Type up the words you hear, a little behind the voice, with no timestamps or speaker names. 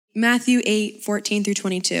Matthew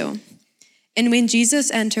 8:14-22. And when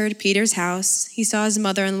Jesus entered Peter's house, he saw his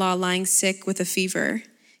mother-in-law lying sick with a fever.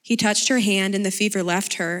 He touched her hand, and the fever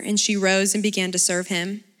left her, and she rose and began to serve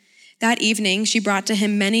him. That evening, she brought to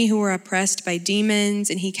him many who were oppressed by demons,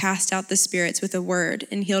 and he cast out the spirits with a word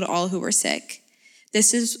and healed all who were sick.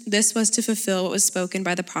 This was to fulfill what was spoken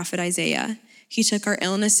by the prophet Isaiah. He took our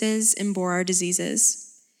illnesses and bore our diseases.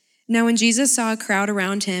 Now when Jesus saw a crowd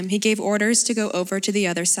around him, he gave orders to go over to the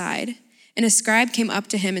other side. And a scribe came up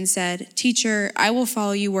to him and said, "Teacher, I will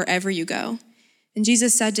follow you wherever you go." And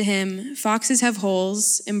Jesus said to him, "Foxes have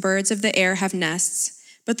holes and birds of the air have nests,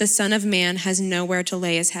 but the Son of Man has nowhere to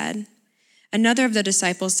lay his head." Another of the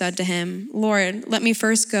disciples said to him, "Lord, let me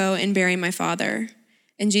first go and bury my father."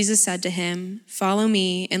 And Jesus said to him, "Follow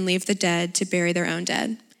me and leave the dead to bury their own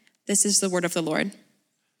dead." This is the word of the Lord.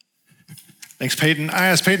 Thanks, Peyton. I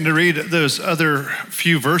asked Peyton to read those other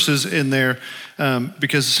few verses in there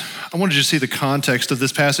because I wanted you to see the context of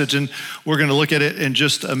this passage, and we're going to look at it in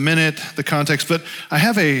just a minute, the context. But I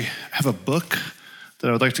have a book that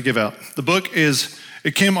I would like to give out. The book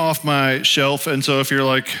it came off my shelf, and so if you're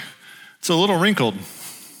like, it's a little wrinkled,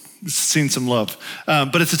 it's seen some love.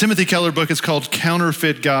 But it's a Timothy Keller book. It's called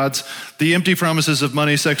Counterfeit Gods, The Empty Promises of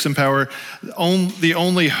Money, Sex, and Power, The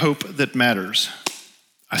Only Hope That Matters.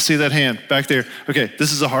 I see that hand back there. Okay,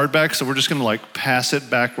 this is a hardback, so we're just gonna pass it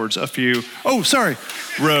backwards a few. Oh, sorry,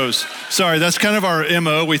 rows. Sorry, that's kind of our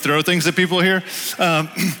MO. We throw things at people here.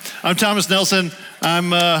 I'm Thomas Nelson.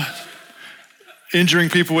 I'm injuring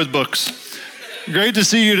people with books. Great to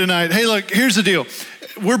see you tonight. Hey, look, here's the deal.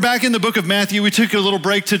 We're back in the book of Matthew. We took a little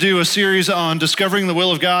break to do a series on discovering the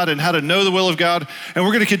will of God and how to know the will of God. And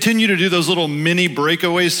we're going to continue to do those little mini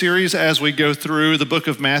breakaway series as we go through the book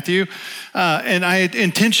of Matthew. And I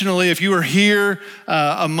intentionally, if you were here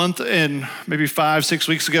a month and maybe 5-6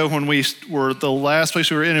 weeks ago when we were the last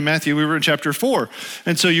place we were in Matthew, we were in chapter 4.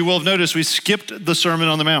 And so you will have noticed we skipped the Sermon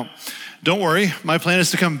on the Mount. Don't worry, my plan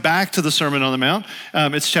is to come back to the Sermon on the Mount.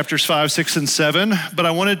 It's chapters 5, 6, and 7. But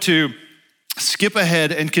I wanted to skip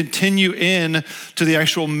ahead and continue in to the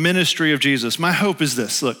actual ministry of Jesus. My hope is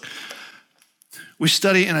this. Look, we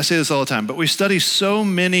study, and I say this all the time, but we study so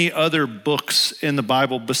many other books in the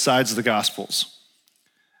Bible besides the Gospels.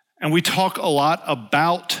 And we talk a lot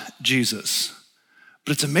about Jesus.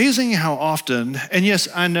 But it's amazing how often, and yes,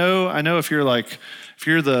 I know if you're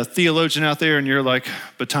the theologian out there and you're like,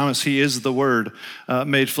 but Thomas, he is the Word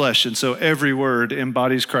made flesh. And so every word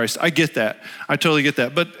embodies Christ. I get that. I totally get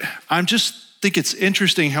that. But I just think it's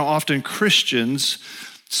interesting how often Christians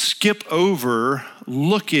skip over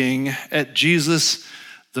looking at Jesus,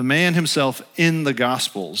 the man himself, in the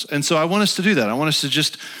Gospels. And so I want us to do that. I want us to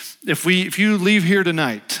just, if you leave here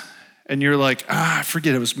tonight and you're like, I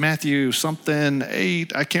forget, it was Matthew something,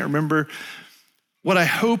 8, I can't remember. What I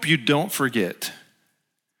hope you don't forget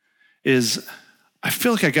is I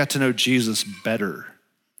feel like I got to know Jesus better,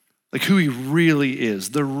 like who he really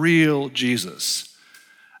is, the real Jesus.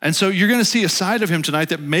 And so you're going to see a side of him tonight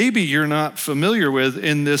that maybe you're not familiar with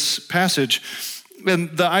in this passage. And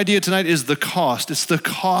the idea tonight is the cost. It's the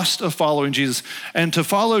cost of following Jesus. And to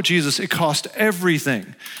follow Jesus, it costs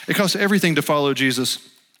everything. It costs everything to follow Jesus,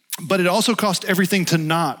 but it also costs everything to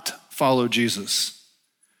not follow Jesus.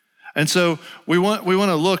 And so we want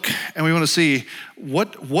to look and we want to see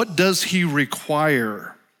what does he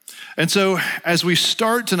require? And so as we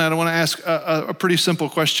start tonight, I want to ask a pretty simple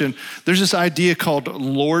question. There's this idea called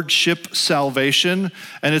lordship salvation,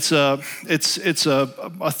 and it's a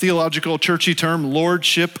theological churchy term,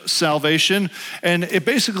 lordship salvation. And it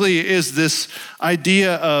basically is this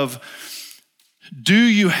idea of, do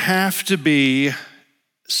you have to be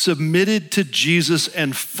submitted to Jesus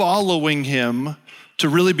and following him to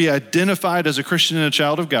really be identified as a Christian and a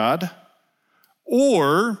child of God?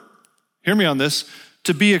 Or, hear me on this,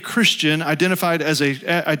 to be a Christian, identified as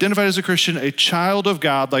a Christian, a child of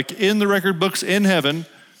God, like in the record books in heaven,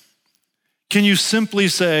 can you simply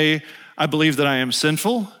say, I believe that I am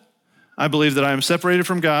sinful, I believe that I am separated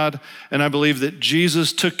from God, and I believe that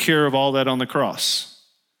Jesus took care of all that on the cross?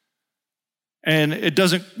 And it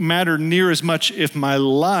doesn't matter near as much if my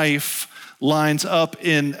life lines up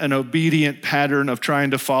in an obedient pattern of trying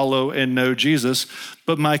to follow and know Jesus,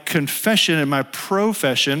 but my confession and my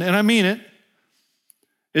profession, and I mean it,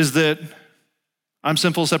 is that I'm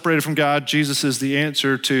sinful, separated from God. Jesus is the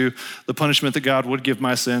answer to the punishment that God would give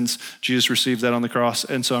my sins. Jesus received that on the cross,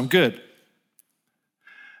 and so I'm good.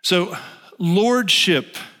 So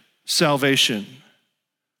lordship salvation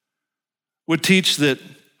would teach that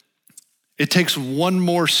it takes one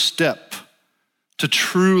more step to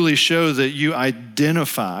truly show that you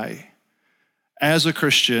identify as a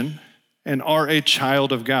Christian and are a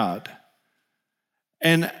child of God.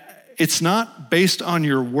 And it's not based on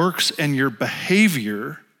your works and your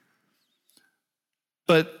behavior,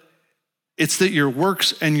 but it's that your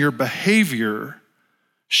works and your behavior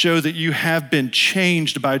show that you have been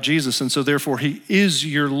changed by Jesus, and so therefore he is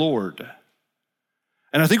your Lord.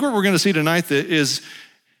 And I think what we're going to see tonight is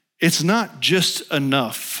it's not just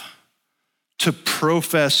enough to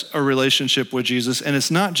profess a relationship with Jesus, and it's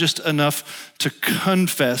not just enough to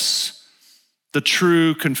confess the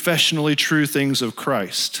true, confessionally true things of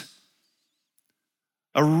Christ.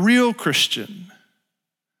 A real Christian,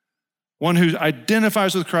 one who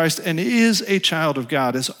identifies with Christ and is a child of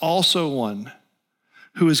God, is also one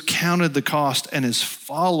who has counted the cost and is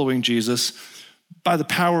following Jesus by the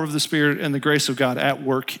power of the Spirit and the grace of God at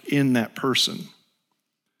work in that person.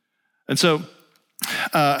 And so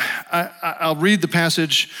I'll read the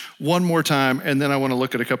passage one more time, and then I want to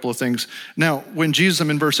look at a couple of things. Now, when Jesus,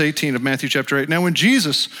 I'm in verse 18 of Matthew chapter 8. Now, when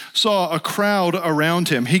Jesus saw a crowd around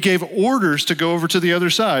him, he gave orders to go over to the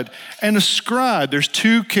other side. And a scribe, there's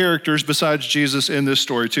two characters besides Jesus in this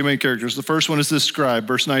story, two main characters. The first one is this scribe,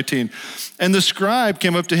 verse 19. And the scribe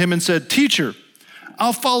came up to him and said, "Teacher,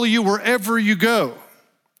 I'll follow you wherever you go."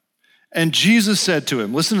 And Jesus said to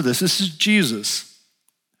him, listen to this is Jesus.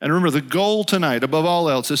 And remember, the goal tonight, above all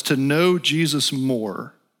else, is to know Jesus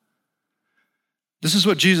more. This is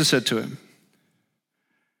what Jesus said to him.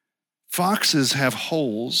 "Foxes have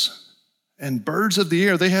holes, and birds of the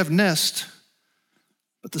air, they have nests,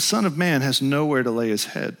 but the Son of Man has nowhere to lay his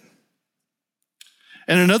head."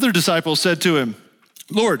 And another disciple said to him,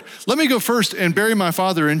 "Lord, let me go first and bury my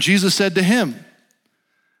father." And Jesus said to him,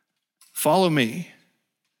 "Follow me,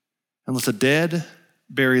 and let the dead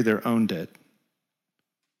bury their own dead."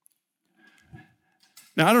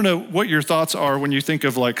 Now, I don't know what your thoughts are when you think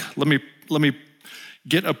of let me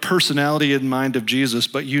get a personality in mind of Jesus,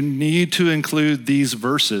 but you need to include these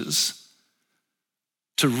verses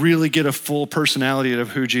to really get a full personality of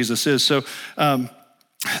who Jesus is. So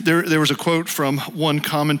there was a quote from one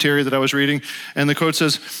commentary that I was reading, and the quote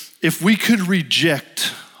says, "If we could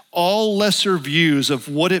reject all lesser views of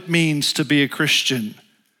what it means to be a Christian,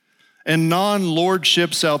 and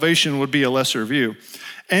non-lordship salvation would be a lesser view,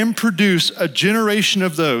 and produce a generation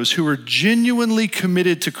of those who are genuinely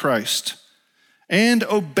committed to Christ and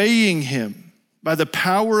obeying him by the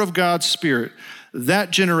power of God's Spirit,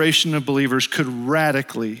 that generation of believers could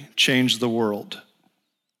radically change the world."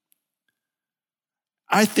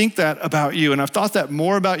 I think that about you, and I've thought that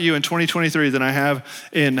more about you in 2023 than I have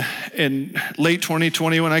in late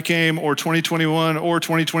 2020 when I came, or 2021 or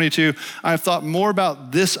 2022. I've thought more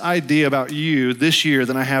about this idea about you this year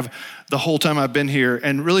than I have the whole time I've been here.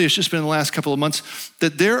 And really, it's just been the last couple of months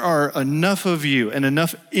that there are enough of you and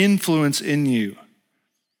enough influence in you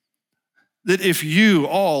that if you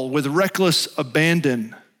all, with reckless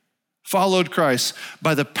abandon, followed Christ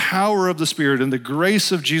by the power of the Spirit and the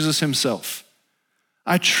grace of Jesus himself,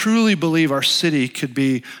 I truly believe our city could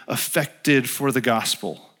be affected for the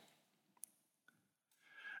gospel.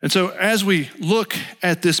 And so as we look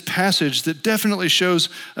at this passage that definitely shows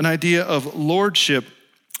an idea of lordship,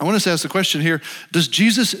 I want us to ask the question here, does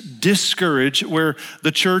Jesus discourage where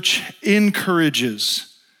the church encourages?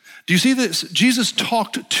 Do you see this? Jesus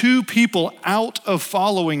talked two people out of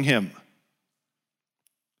following him.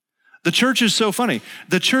 The church is so funny.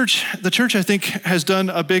 The church, I think, has done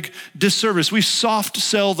a big disservice. We soft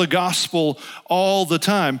sell the gospel all the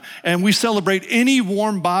time, and we celebrate any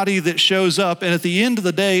warm body that shows up, and at the end of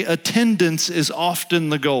the day, attendance is often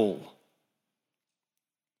the goal.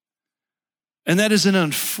 And that is an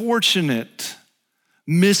unfortunate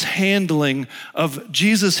mishandling of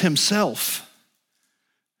Jesus himself.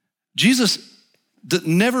 Jesus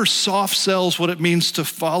never soft sells what it means to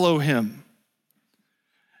follow him.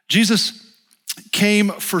 Jesus came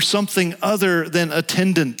for something other than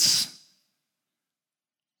attendance.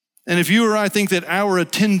 And if you or I think that our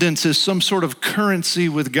attendance is some sort of currency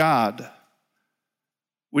with God,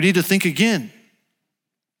 we need to think again.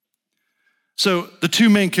 So the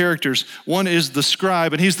two main characters, one is the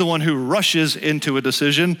scribe, and he's the one who rushes into a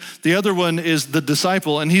decision. The other one is the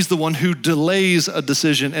disciple, and he's the one who delays a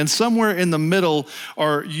decision. And somewhere in the middle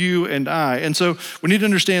are you and I. And so we need to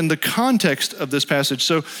understand the context of this passage.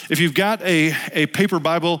 So if you've got a paper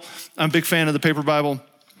Bible, I'm a big fan of the paper Bible.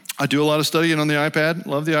 I do a lot of studying on the iPad,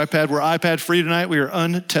 love the iPad. We're iPad free tonight. We are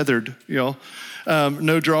untethered, y'all.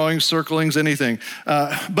 No drawings, circlings, anything.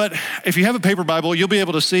 But if you have a paper Bible, you'll be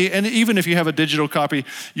able to see, and even if you have a digital copy,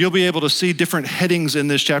 you'll be able to see different headings in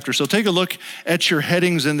this chapter. So take a look at your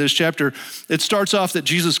headings in this chapter. It starts off that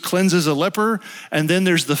Jesus cleanses a leper, and then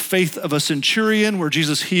there's the faith of a centurion, where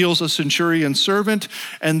Jesus heals a centurion servant,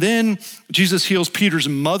 and then Jesus heals Peter's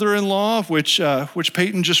mother-in-law, which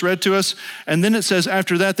Peyton just read to us. And then it says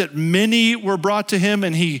after that many were brought to him,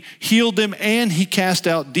 and he healed them, and he cast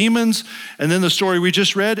out demons. And then the story we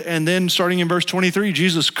just read, and then starting in verse 23,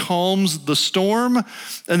 Jesus calms the storm.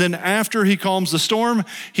 And then after he calms the storm,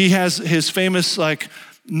 he has his famous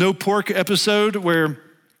no pork episode where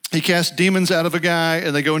he casts demons out of a guy,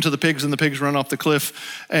 and they go into the pigs, and the pigs run off the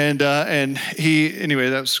cliff. Anyway,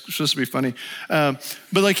 that was supposed to be funny.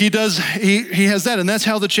 But he has that, and that's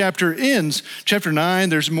how the chapter ends. Chapter 9,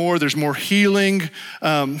 there's more healing.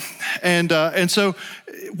 And so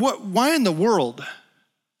why in the world,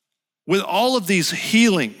 with all of these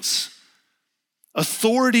healings,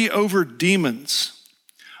 authority over demons,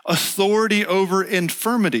 authority over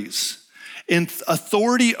infirmities, and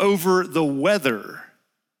authority over the weather,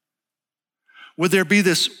 would there be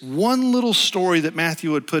this one little story that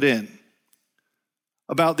Matthew would put in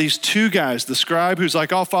about these two guys, the scribe who's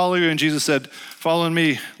like, I'll follow you, and Jesus said, following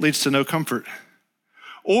me leads to no comfort.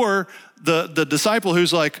 Or the disciple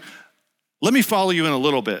who's like, let me follow you in a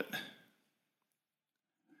little bit.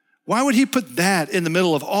 Why would he put that in the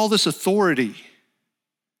middle of all this authority?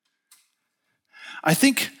 I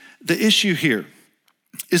think the issue here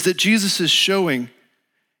is that Jesus is showing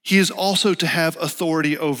he is also to have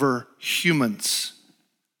authority over humans,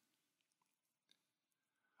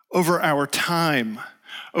 over our time,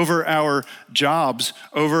 over our jobs,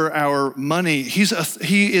 over our money. He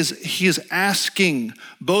is asking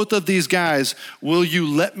both of these guys, will you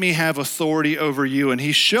let me have authority over you? And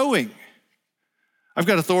he's showing, I've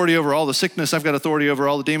got authority over all the sickness. I've got authority over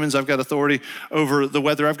all the demons. I've got authority over the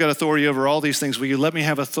weather. I've got authority over all these things. Will you let me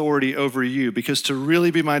have authority over you? Because to really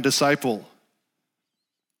be my disciple,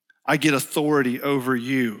 I get authority over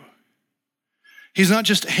you. He's not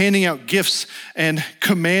just handing out gifts and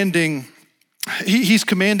commanding. He's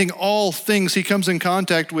commanding all things he comes in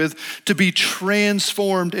contact with to be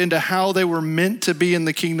transformed into how they were meant to be in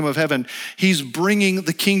the kingdom of heaven. He's bringing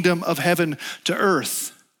the kingdom of heaven to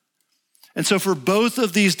earth. And so for both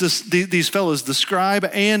of these fellows, the scribe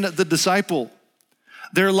and the disciple,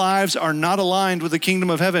 their lives are not aligned with the kingdom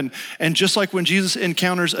of heaven. And just like when Jesus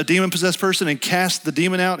encounters a demon-possessed person and casts the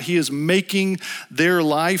demon out, he is making their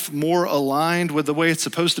life more aligned with the way it's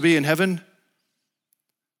supposed to be in heaven.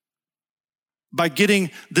 By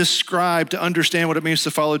getting this scribe to understand what it means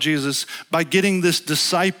to follow Jesus, by getting this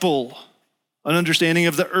disciple an understanding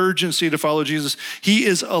of the urgency to follow Jesus, he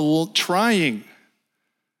is trying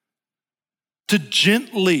to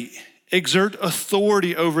gently exert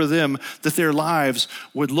authority over them that their lives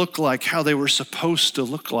would look like how they were supposed to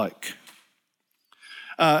look like.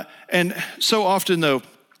 And so often, though,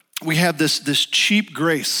 we have this cheap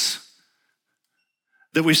grace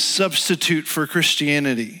that we substitute for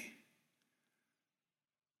Christianity.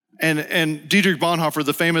 And Dietrich Bonhoeffer,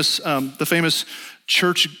 the famous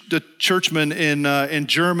churchman in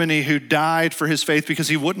Germany who died for his faith because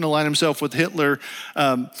he wouldn't align himself with Hitler,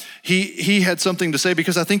 he had something to say,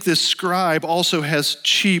 because I think this scribe also has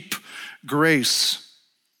cheap grace.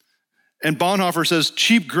 And Bonhoeffer says,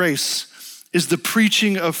 cheap grace is the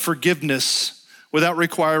preaching of forgiveness without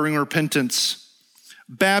requiring repentance,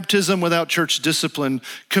 baptism without church discipline,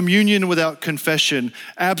 communion without confession,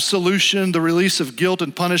 absolution, the release of guilt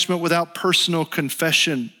and punishment without personal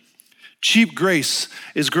confession. Cheap grace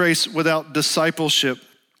is grace without discipleship,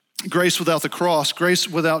 grace without the cross, grace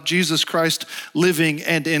without Jesus Christ living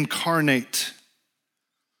and incarnate.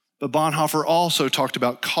 But Bonhoeffer also talked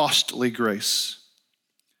about costly grace.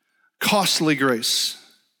 Costly grace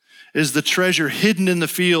is the treasure hidden in the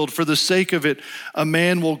field. For the sake of it, a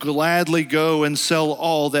man will gladly go and sell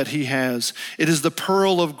all that he has. It is the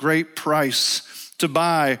pearl of great price to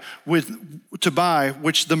buy, which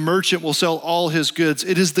the merchant will sell all his goods.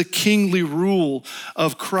 It is the kingly rule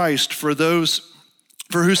of Christ for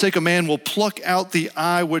whose sake a man will pluck out the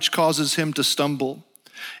eye which causes him to stumble.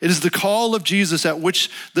 It is the call of Jesus at which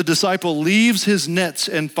the disciple leaves his nets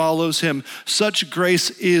and follows him. Such grace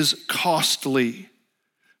is costly,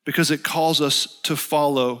 because it calls us to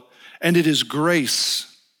follow, and it is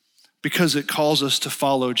grace because it calls us to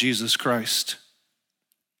follow Jesus Christ.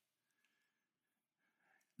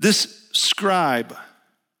 This scribe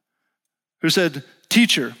who said,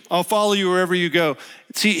 "Teacher, I'll follow you wherever you go."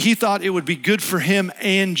 See, he thought it would be good for him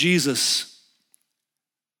and Jesus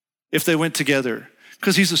if they went together,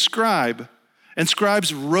 because he's a scribe And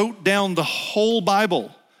scribes wrote down the whole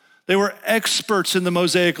Bible. They were experts in the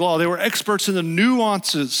Mosaic Law. They were experts in the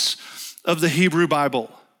nuances of the Hebrew Bible.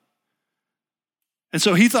 And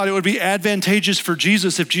so he thought it would be advantageous for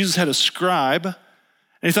Jesus if Jesus had a scribe. And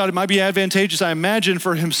he thought it might be advantageous, I imagine,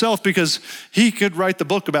 for himself because he could write the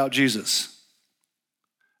book about Jesus.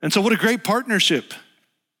 And so what a great partnership.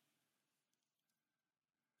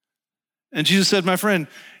 And Jesus said, my friend,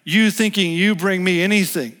 you thinking you bring me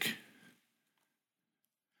anything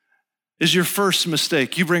is your first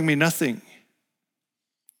mistake. You bring me nothing.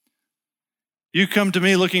 You come to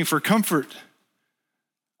me looking for comfort.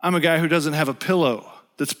 I'm a guy who doesn't have a pillow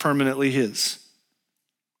that's permanently his.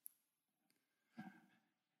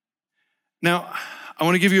 Now, I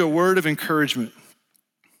want to give you a word of encouragement.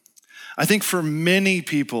 I think for many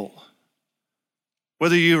people,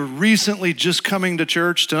 whether you're recently just coming to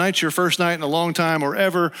church, tonight's your first night in a long time or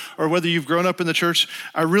ever, or whether you've grown up in the church,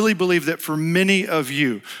 I really believe that for many of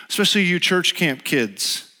you, especially you church camp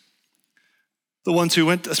kids, the ones who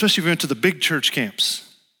went, especially if you went to the big church camps,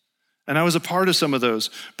 and I was a part of some of those.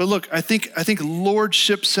 But look, I think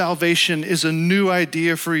lordship salvation is a new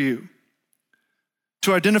idea for you.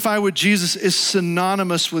 To identify with Jesus is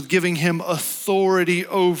synonymous with giving him authority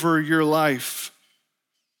over your life.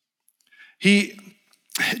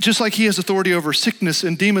 Just like he has authority over sickness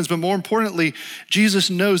and demons, but more importantly, Jesus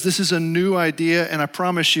knows this is a new idea, and I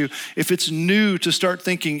promise you, if it's new to start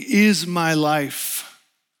thinking, is my life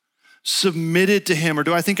submitted to him, or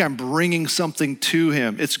do I think I'm bringing something to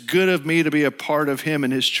him? It's good of me to be a part of him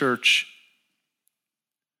and his church.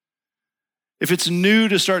 If it's new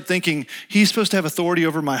to start thinking, he's supposed to have authority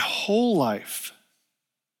over my whole life.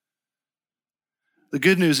 The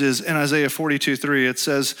good news is in Isaiah 42:3, it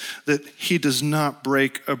says that he does not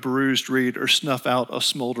break a bruised reed or snuff out a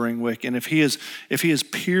smoldering wick. And if he is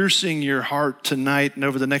piercing your heart tonight and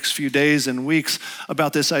over the next few days and weeks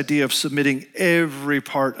about this idea of submitting every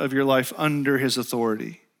part of your life under his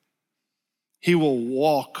authority, he will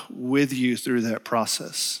walk with you through that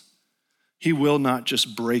process. He will not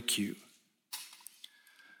just break you.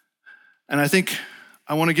 And I think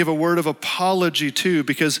I want to give a word of apology too,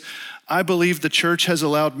 because I believe the church has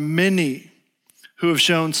allowed many who have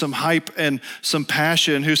shown some hype and some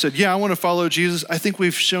passion, who said, yeah, I want to follow Jesus. I think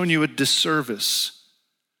we've shown you a disservice,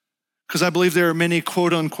 because I believe there are many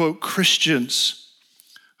quote unquote Christians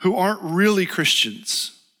who aren't really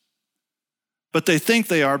Christians, but they think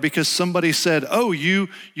they are because somebody said, oh, you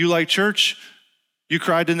like church? You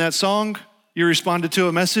cried in that song? You responded to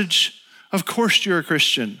a message? Of course you're a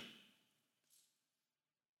Christian.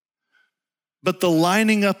 But the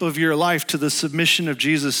lining up of your life to the submission of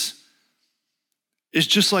Jesus is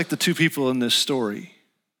just like the two people in this story.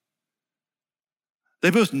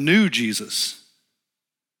 They both knew Jesus.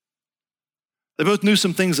 They both knew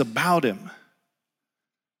some things about him,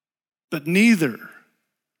 but neither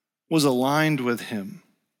was aligned with him.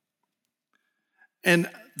 And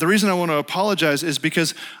the reason I want to apologize is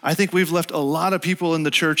because I think we've left a lot of people in the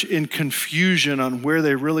church in confusion on where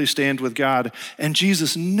they really stand with God, and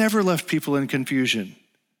Jesus never left people in confusion.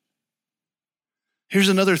 Here's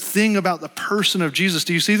another thing about the person of Jesus.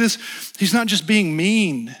 Do you see this? He's not just being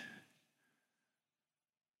mean.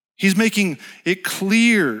 He's making it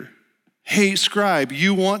clear, hey, scribe,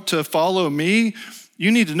 you want to follow me?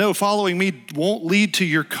 You need to know following me won't lead to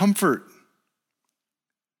your comfort.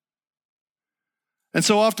 And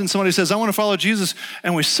so often somebody says, I want to follow Jesus,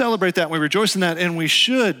 and we celebrate that, and we rejoice in that, and we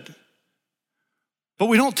should. But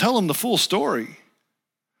we don't tell them the full story.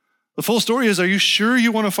 The full story is, are you sure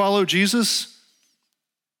you want to follow Jesus?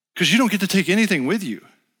 Because you don't get to take anything with you.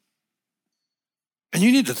 And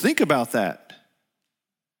you need to think about that.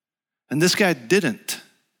 And this guy didn't.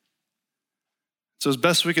 So as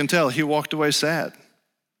best we can tell, he walked away sad.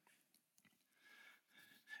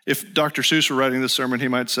 If Dr. Seuss were writing this sermon, he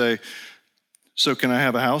might say, so can I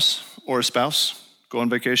have a house or a spouse, go on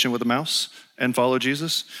vacation with a mouse, and follow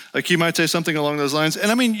Jesus? Like, he might say something along those lines. And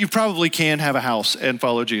I mean, you probably can have a house and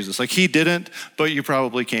follow Jesus. Like, he didn't, but you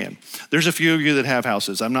probably can. There's a few of you that have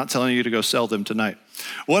houses. I'm not telling you to go sell them tonight.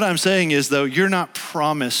 What I'm saying is, though, you're not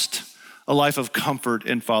promised a life of comfort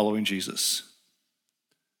in following Jesus.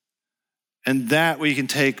 And that we can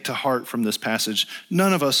take to heart from this passage.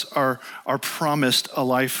 None of us are promised a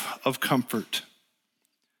life of comfort.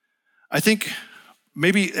 I think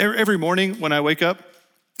maybe every morning when I wake up,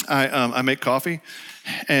 I make coffee,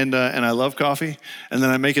 and I love coffee, and then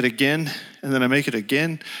I make it again, and then I make it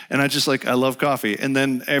again, and I love coffee. And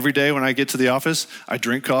then every day when I get to the office, I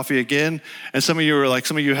drink coffee again. And some of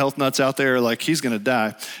you health nuts out there are like, he's gonna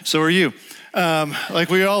die. So are you. Like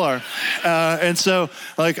we all are. And so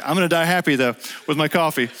like, I'm gonna die happy though with my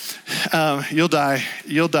coffee. You'll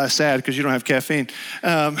die sad because you don't have caffeine.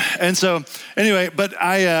 And so anyway, but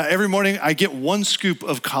every morning I get 1 scoop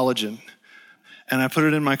of collagen and I put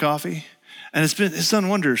it in my coffee, and it's done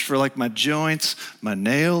wonders for like my joints, my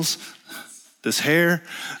nails, this hair.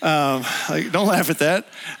 Don't laugh at that.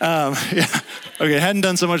 Yeah. Okay, it hadn't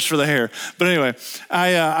done so much for the hair. But anyway,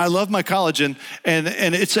 I love my collagen, and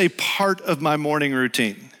it's a part of my morning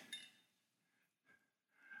routine.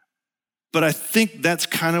 But I think that's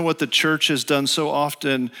kind of what the church has done so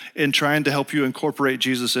often in trying to help you incorporate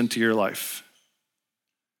Jesus into your life.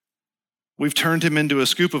 We've turned him into a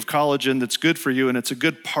scoop of collagen that's good for you, and it's a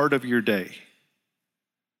good part of your day.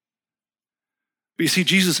 But you see,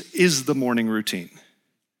 Jesus is the morning routine.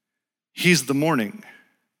 He's the morning,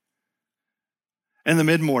 and the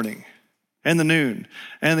mid-morning, and the noon,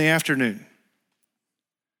 and the afternoon.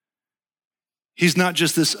 He's not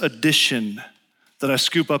just this addition that I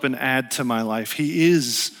scoop up and add to my life. He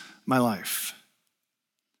is my life.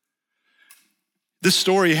 This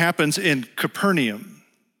story happens in Capernaum,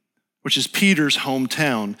 which is Peter's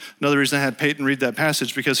hometown. Another reason I had Peyton read that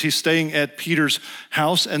passage, because he's staying at Peter's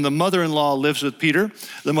house, and the mother-in-law lives with Peter.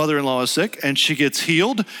 The mother-in-law is sick, and she gets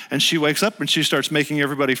healed, and she wakes up and she starts making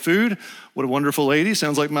everybody food. What a wonderful lady.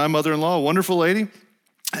 Sounds like my mother-in-law, a wonderful lady.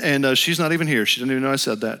 And she's not even here. She didn't even know I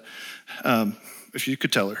said that, if you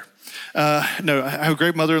could tell her. No, I have a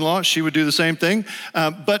great mother-in-law. She would do the same thing.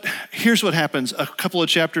 But here's what happens a couple of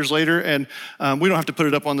chapters later, and we don't have to put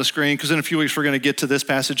it up on the screen because in a few weeks we're going to get to this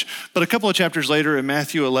passage. But a couple of chapters later in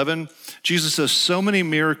Matthew 11, Jesus does so many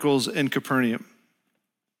miracles in Capernaum.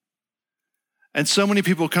 And so many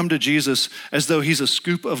people come to Jesus as though he's a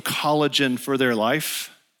scoop of collagen for their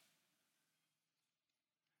life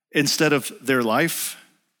instead of their life,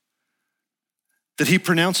 that he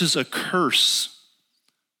pronounces a curse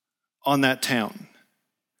on that town.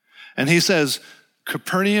 And he says,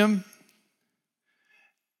 Capernaum,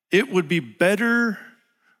 it would be better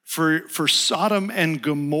for Sodom and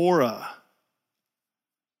Gomorrah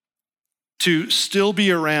to still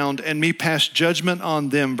be around and me pass judgment on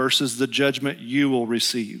them versus the judgment you will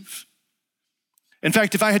receive. In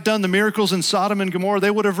fact, if I had done the miracles in Sodom and Gomorrah,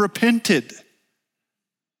 they would have repented.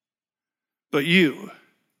 But you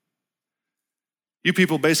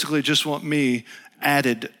people basically just want me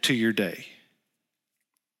added to your day.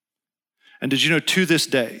 And did you know, to this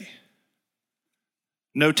day,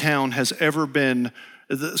 no town has ever been,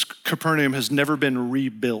 Capernaum has never been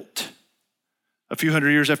rebuilt. A few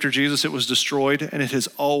hundred years after Jesus, it was destroyed, and it has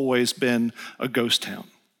always been a ghost town.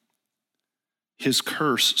 His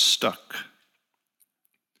curse stuck.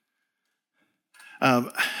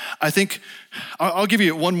 I think, I'll give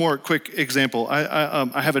you one more quick example.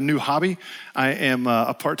 I have a new hobby. I am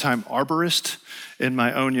a part-time arborist in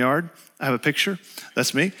my own yard. I have a picture.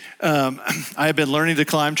 That's me. I have been learning to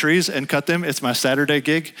climb trees and cut them. It's my Saturday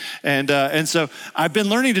gig. And so I've been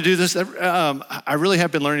learning to do this. I really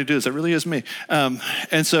have been learning to do this. It really is me.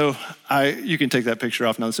 And so you can take that picture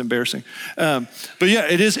off now. It's embarrassing. But yeah,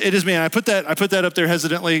 it is me. And I put that up there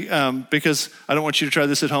hesitantly because I don't want you to try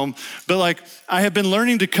this at home. But like, I have been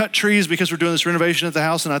learning to cut trees because we're doing this renovation at the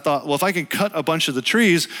house. And I thought, well, if I can cut a bunch of the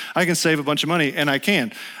trees, I can save a bunch of money. And I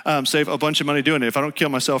can save a bunch of money doing it if I don't kill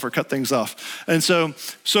myself or cut things off. And so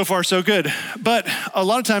far, so good. But a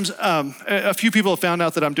lot of times, a few people have found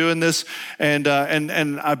out that I'm doing this, and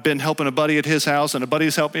I've been helping a buddy at his house, and a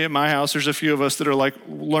buddy's helped me at my house. There's a few of us that are like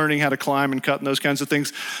learning how to climb and cut and those kinds of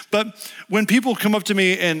things. But when people come up to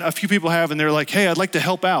me, and a few people have, and they're like, hey, I'd like to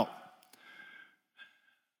help out.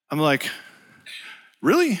 I'm like,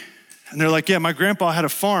 really? And they're like, yeah, my grandpa had a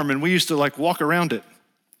farm, and we used to like walk around it.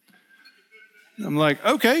 I'm like,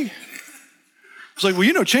 okay. It's like, well,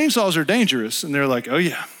 you know, chainsaws are dangerous. And they're like, oh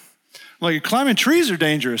yeah. I'm like, climbing trees are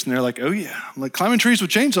dangerous. And they're like, oh yeah. I'm like, climbing trees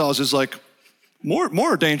with chainsaws is like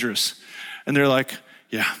more dangerous. And they're like,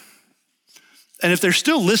 yeah. And if they're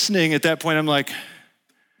still listening at that point, I'm like,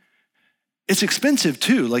 it's expensive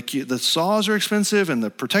too. Like the saws are expensive, and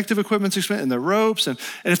the protective equipment's expensive, and the ropes. And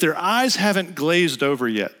if their eyes haven't glazed over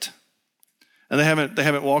yet, and they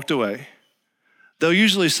haven't walked away, they'll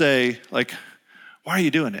usually say like, why are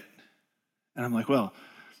you doing it? And I'm like, well,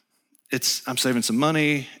 I'm saving some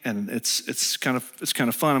money, and it's kind of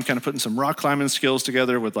fun. I'm kind of putting some rock climbing skills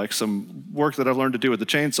together with like some work that I've learned to do with the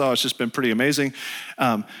chainsaw. It's just been pretty amazing.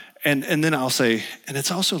 And then I'll say, and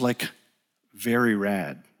it's also like very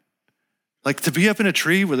rad. Like to be up in a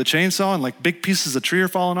tree with a chainsaw and like big pieces of tree are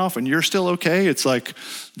falling off and you're still okay. It's like,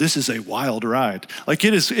 this is a wild ride. Like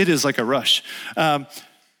it is like a rush.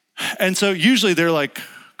 And so usually they're like,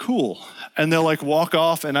 cool. And they'll like walk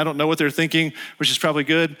off and I don't know what they're thinking, which is probably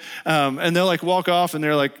good. And they'll like walk off and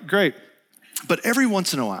they're like, great. But every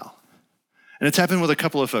once in a while, and it's happened with a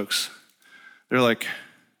couple of folks, they're like,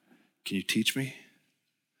 can you teach me?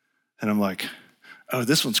 And I'm like, oh,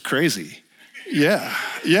 this one's crazy. Yeah,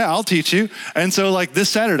 I'll teach you. And so like this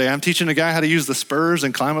Saturday, I'm teaching a guy how to use the spurs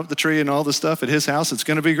and climb up the tree and all this stuff at his house. It's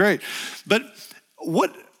gonna be great. But why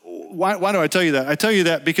do I tell you that? I tell you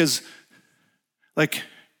that because like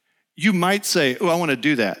you might say, oh, I wanna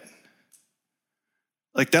do that.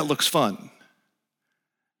 Like that looks fun.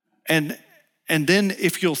 And then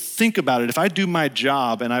if you'll think about it, if I do my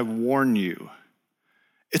job and I warn you,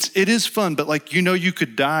 it is fun, but like, you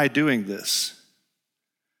could die doing this.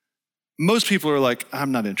 Most people are like,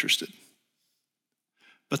 I'm not interested.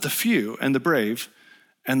 But the few and the brave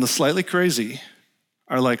and the slightly crazy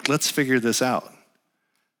are like, let's figure this out.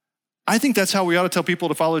 I think that's how we ought to tell people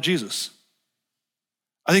to follow Jesus.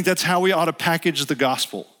 I think that's how we ought to package the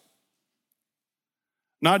gospel.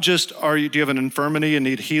 Not just, do you have an infirmity and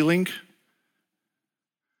need healing?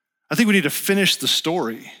 I think we need to finish the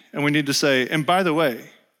story and we need to say, and by the way,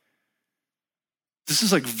 this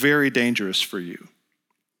is like very dangerous for you.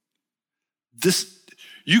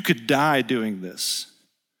 You could die doing this.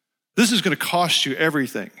 This is going to cost you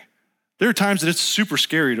everything. There are times that it's super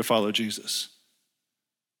scary to follow Jesus.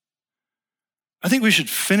 I think we should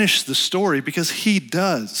finish the story because he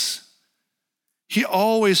does. He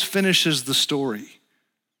always finishes the story.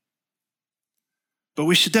 But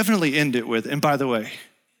we should definitely end it with, and by the way,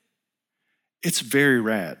 it's very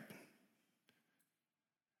rad.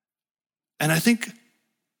 And I think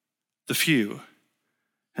the few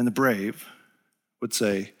and the brave would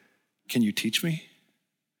say, can you teach me?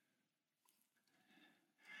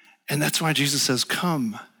 And that's why Jesus says,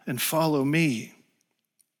 come and follow me.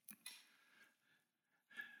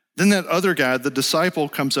 Then that other guy, the disciple,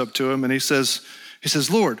 comes up to him and he says,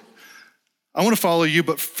 Lord, I want to follow you,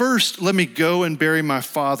 but first let me go and bury my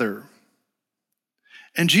father.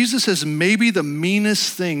 And Jesus says maybe the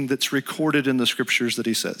meanest thing that's recorded in the scriptures that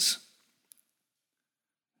he says.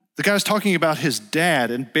 The guy's talking about his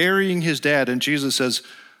dad and burying his dad, and Jesus says,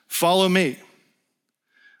 follow me.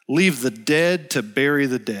 Leave the dead to bury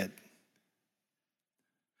the dead.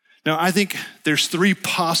 Now, I think there's three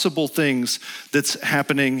possible things that's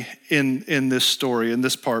happening in this story, in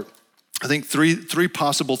this part. I think three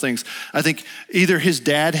possible things. I think either his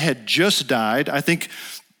dad had just died. I think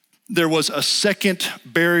there was a second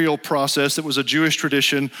burial process that was a Jewish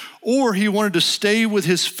tradition, or he wanted to stay with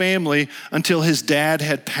his family until his dad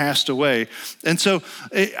had passed away. And so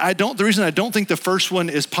the reason I don't think the first one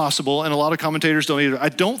is possible, and a lot of commentators don't either, I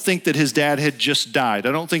don't think that his dad had just died.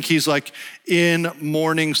 I don't think he's like in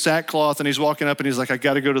mourning sackcloth and he's walking up and he's like, I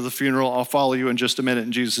gotta go to the funeral, I'll follow you in just a minute.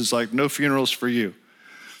 And Jesus is like, no funerals for you.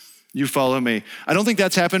 You follow me. I don't think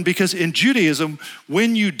that's happened because in Judaism,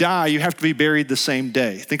 when you die, you have to be buried the same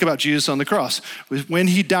day. Think about Jesus on the cross. When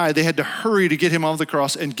he died, they had to hurry to get him off the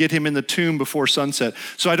cross and get him in the tomb before sunset.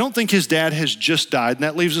 So I don't think his dad has just died, and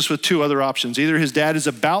that leaves us with two other options. Either his dad is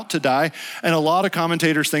about to die, and a lot of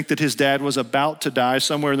commentators think that his dad was about to die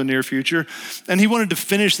somewhere in the near future, and he wanted to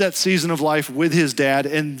finish that season of life with his dad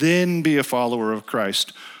and then be a follower of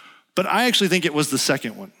Christ. But I actually think it was the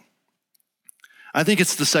second one. I think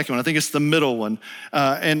it's the second one. I think it's the middle one.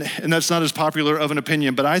 And that's not as popular of an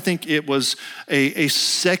opinion, but I think it was a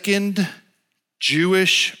second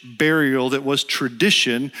Jewish burial that was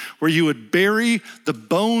tradition where you would bury the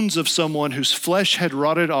bones of someone whose flesh had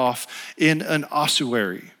rotted off in an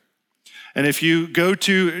ossuary. And if you go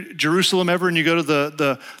to Jerusalem ever and you go to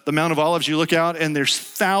the Mount of Olives, you look out and there's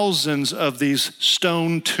thousands of these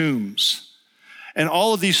stone tombs. And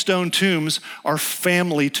all of these stone tombs are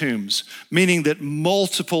family tombs, meaning that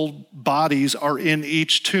multiple bodies are in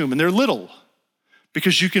each tomb. And they're little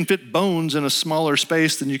because you can fit bones in a smaller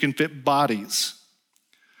space than you can fit bodies.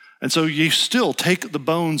 And so you still take the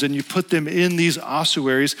bones and you put them in these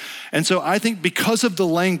ossuaries. And so I think because of the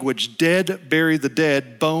language, dead bury the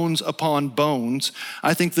dead, bones upon bones,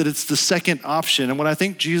 I think that it's the second option. And what I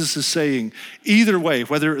think Jesus is saying, either way,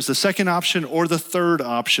 whether it's the second option or the third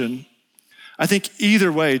option, I think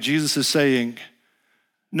either way, Jesus is saying,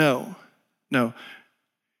 no,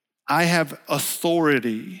 I have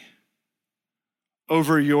authority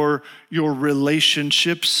over your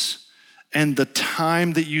relationships and the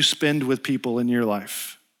time that you spend with people in your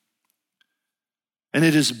life. And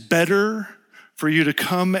it is better for you to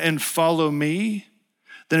come and follow me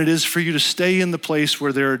than it is for you to stay in the place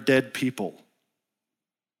where there are dead people.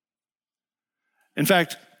 In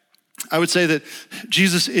fact, I would say that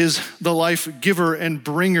Jesus is the life giver and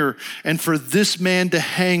bringer, and for this man to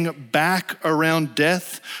hang back around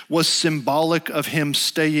death was symbolic of him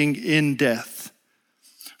staying in death.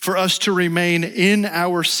 For us to remain in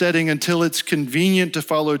our setting until it's convenient to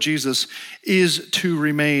follow Jesus is to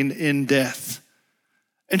remain in death.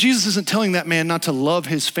 And Jesus isn't telling that man not to love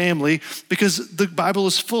his family, because the Bible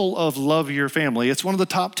is full of love your family. It's one of the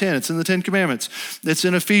top 10. It's in the 10 Commandments. It's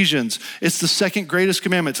in Ephesians. It's the second greatest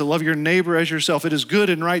commandment, to love your neighbor as yourself. It is good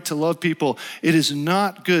and right to love people. It is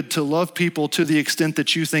not good to love people to the extent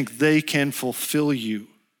that you think they can fulfill you.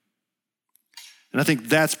 And I think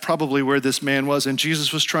that's probably where this man was, and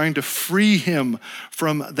Jesus was trying to free him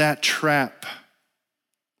from that trap.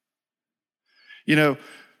 You know,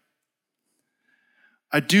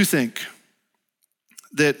 I do think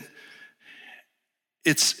that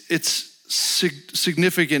it's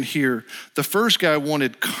significant here. The first guy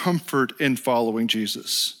wanted comfort in following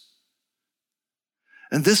Jesus.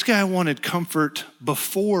 And this guy wanted comfort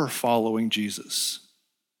before following Jesus.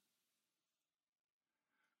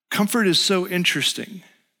 Comfort is so interesting.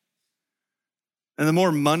 And the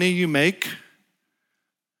more money you make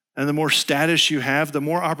and the more status you have, the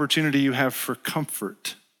more opportunity you have for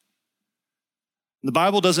comfort. The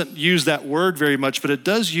Bible doesn't use that word very much, but it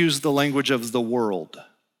does use the language of the world.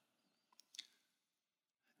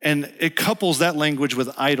 And it couples that language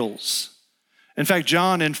with idols. In fact,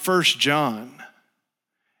 John in 1 John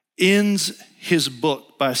ends his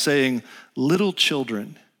book by saying, "Little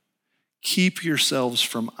children, keep yourselves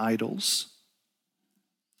from idols."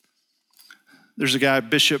 There's a guy,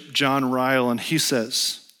 Bishop John Ryle, and he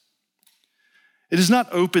says, "It is not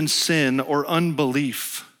open sin or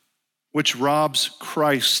unbelief which robs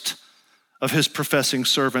Christ of his professing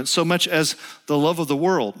servants, so much as the love of the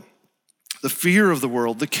world, the fear of the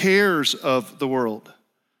world, the cares of the world,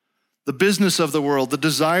 the business of the world, the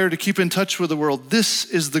desire to keep in touch with the world. This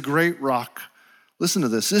is the great rock." Listen to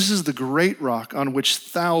this. This is the great rock on which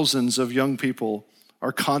thousands of young people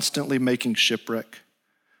are constantly making shipwreck.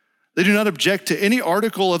 They do not object to any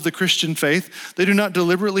article of the Christian faith. They do not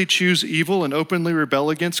deliberately choose evil and openly rebel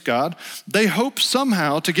against God. They hope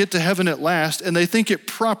somehow to get to heaven at last, and they think it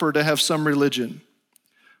proper to have some religion.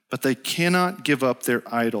 But they cannot give up their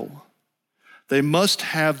idol. They must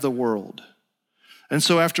have the world. And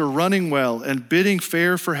so after running well and bidding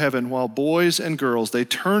fair for heaven while boys and girls, they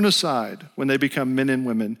turn aside when they become men and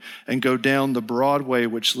women and go down the broad way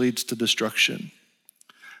which leads to destruction.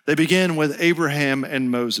 They begin with Abraham and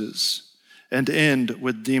Moses and end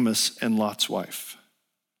with Demas and Lot's wife.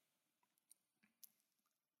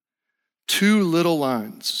 Two little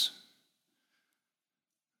lines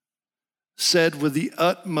said with the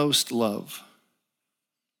utmost love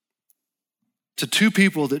to two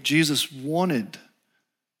people that Jesus wanted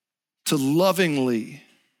to lovingly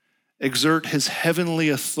exert his heavenly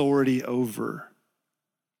authority over.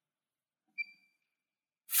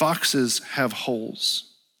 Foxes have holes.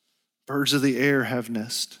 Birds of the air have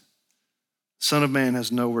nests. Son of Man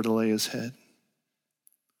has nowhere to lay his head.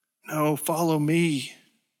 No, follow me.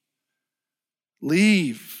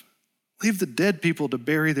 Leave the dead people to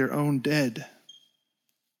bury their own dead.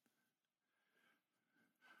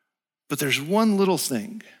 But there's one little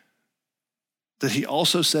thing that he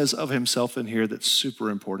also says of himself in here that's super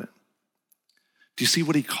important. Do you see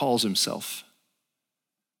what he calls himself?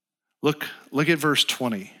 Look at verse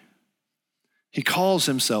 20. He calls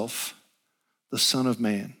himself the Son of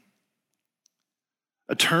Man,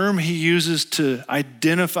 a term he uses to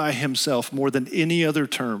identify himself more than any other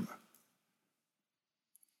term.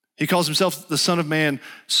 He calls himself the Son of Man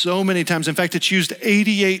so many times. In fact, it's used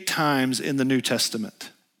 88 times in the New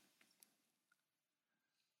Testament.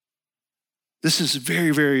 This is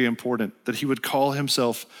very, very important that he would call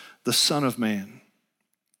himself the Son of Man.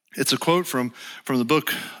 It's a quote from the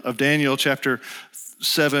book of Daniel, chapter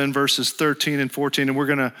 7, verses 13 and 14, and we're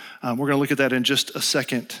gonna look at that in just a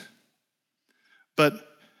second.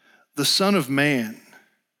 But the Son of Man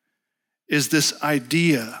is this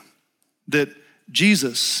idea that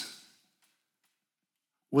Jesus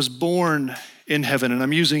was born in heaven, and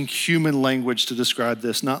I'm using human language to describe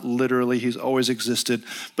this, not literally, he's always existed,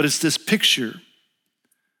 but it's this picture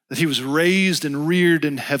that he was raised and reared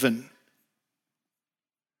in heaven.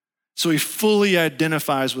 So he fully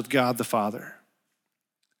identifies with God the Father.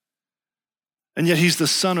 And yet he's the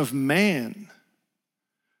Son of Man.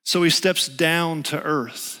 So he steps down to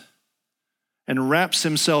earth and wraps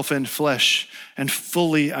himself in flesh and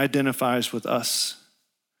fully identifies with us.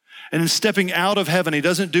 And in stepping out of heaven, he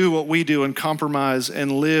doesn't do what we do and compromise and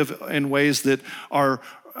live in ways that are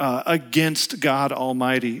against God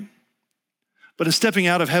Almighty. But in stepping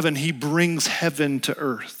out of heaven, he brings heaven to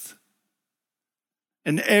earth.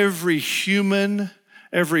 And every human,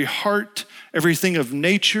 every heart, everything of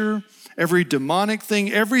nature, every demonic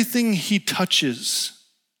thing, everything he touches,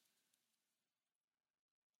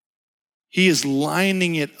 he is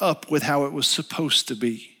lining it up with how it was supposed to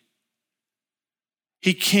be.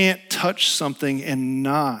 He can't touch something and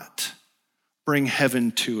not bring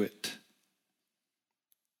heaven to it.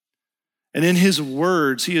 And in his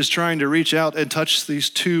words, he is trying to reach out and touch these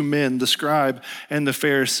two men, the scribe and the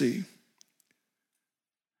Pharisee.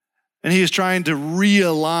 And he is trying to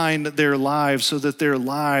realign their lives so that their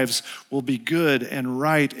lives will be good and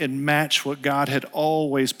right and match what God had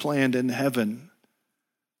always planned in heaven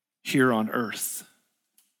here on earth.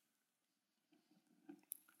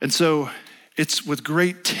 And so it's with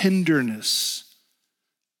great tenderness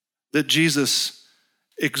that Jesus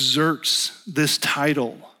exerts this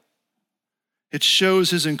title. It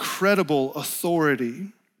shows his incredible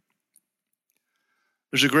authority.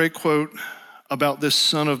 There's a great quote about this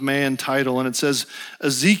Son of Man title, and it says,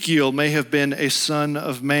 Ezekiel may have been a son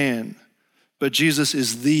of man, but Jesus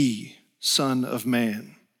is the Son of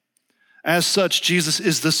Man. As such, Jesus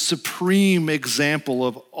is the supreme example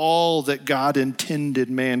of all that God intended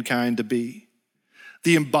mankind to be,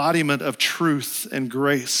 the embodiment of truth and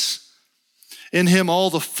grace. In him, all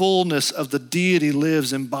the fullness of the deity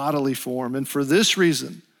lives in bodily form. And for this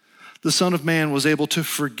reason, the Son of Man was able to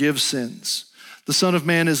forgive sins. The Son of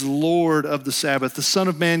Man is Lord of the Sabbath. The Son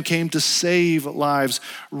of Man came to save lives,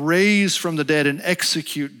 raise from the dead, and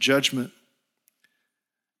execute judgment.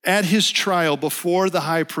 At his trial before the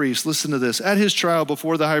high priest, listen to this. At his trial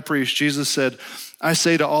before the high priest, Jesus said, I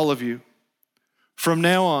say to all of you, from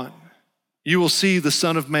now on, you will see the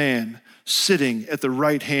Son of Man sitting at the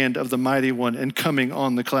right hand of the Mighty One and coming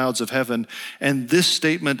on the clouds of heaven. And this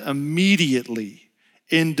statement immediately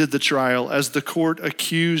ended the trial as the court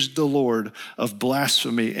accused the Lord of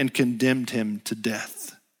blasphemy and condemned him to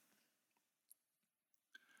death.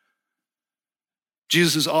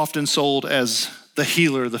 Jesus is often sold as the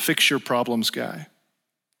healer, the fix your problems guy.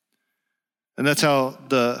 And that's how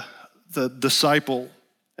the disciple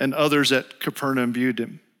and others at Capernaum viewed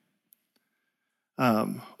him.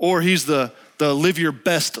 Or he's the live your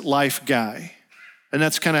best life guy. And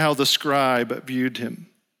that's kind of how the scribe viewed him.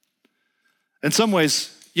 In some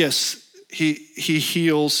ways, yes, he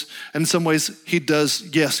heals. And in some ways, he does,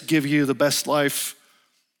 yes, give you the best life,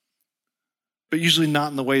 but usually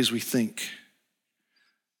not in the ways we think.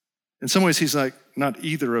 In some ways, he's like, not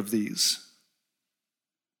either of these.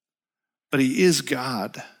 But he is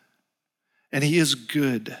God, and he is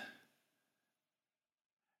good.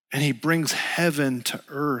 And he brings heaven to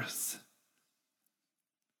earth.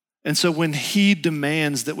 And so when he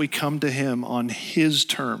demands that we come to him on his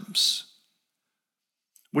terms,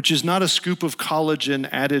 which is not a scoop of collagen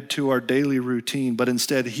added to our daily routine, but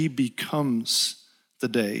instead he becomes the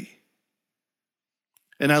day.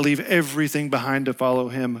 And I leave everything behind to follow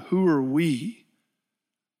him. Who are we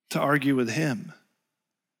to argue with him?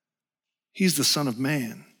 He's the Son of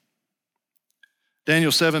Man.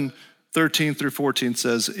 Daniel 7:13-14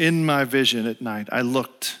 says, in my vision at night, I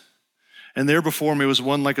looked, and there before me was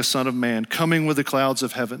one like a son of man, coming with the clouds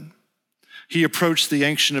of heaven. He approached the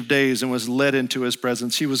Ancient of Days and was led into his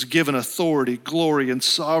presence. He was given authority, glory, and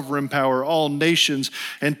sovereign power. All nations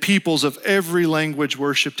and peoples of every language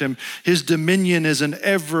worshiped him. His dominion is an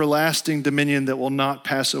everlasting dominion that will not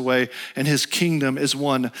pass away, and his kingdom is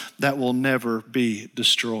one that will never be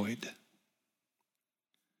destroyed.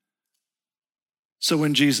 So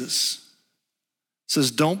when Jesus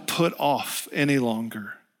says, don't put off any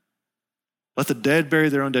longer, let the dead bury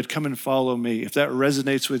their own dead, come and follow me. If that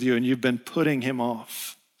resonates with you and you've been putting him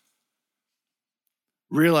off,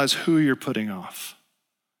 realize who you're putting off.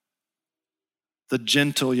 The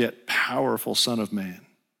gentle yet powerful Son of Man.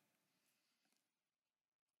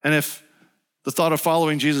 And if the thought of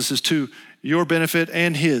following Jesus is to your benefit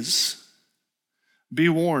and his, be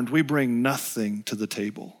warned, we bring nothing to the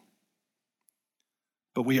table.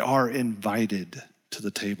 But we are invited to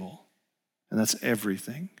the table, and that's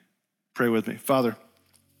everything. Pray with me. Father,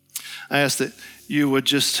 I ask that you would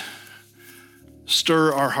just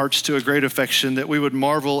stir our hearts to a great affection, that we would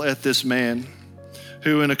marvel at this man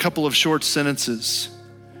who in a couple of short sentences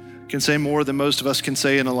can say more than most of us can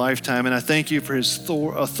say in a lifetime. And I thank you for his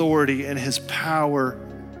authority and his power.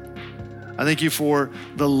 I thank you for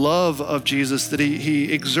the love of Jesus, that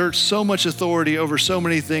he exerts so much authority over so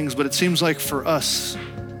many things, but it seems like for us,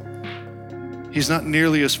 he's not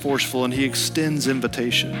nearly as forceful, and he extends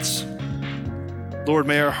invitations. Lord,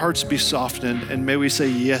 may our hearts be softened, and may we say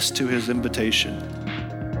yes to his invitation.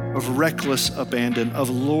 of reckless abandon, of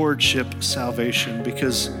lordship salvation,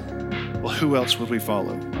 because, well, who else would we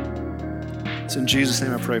follow? It's in Jesus'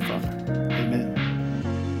 name I pray, Father.